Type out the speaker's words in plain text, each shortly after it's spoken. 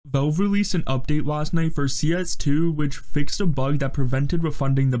Valve released an update last night for CS2 which fixed a bug that prevented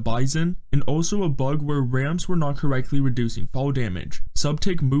refunding the Bison, and also a bug where ramps were not correctly reducing fall damage.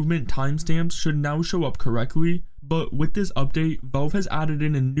 Subtick movement timestamps should now show up correctly, but with this update, Valve has added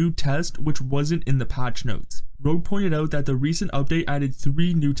in a new test which wasn't in the patch notes. Rogue pointed out that the recent update added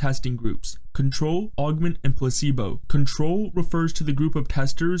 3 new testing groups: Control, Augment, and Placebo. Control refers to the group of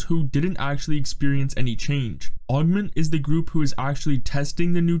testers who didn't actually experience any change. Augment is the group who is actually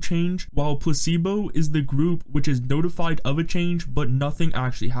testing the new change, while Placebo is the group which is notified of a change but nothing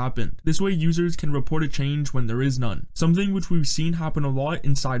actually happened. This way users can report a change when there is none, something which we've seen happen a lot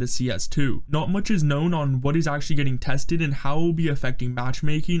inside of CS2. Not much is known on what is actually getting tested and how it will be affecting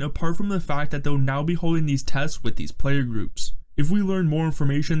matchmaking, apart from the fact that they'll now be holding these tests with these player groups. If we learn more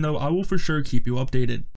information though, I will for sure keep you updated.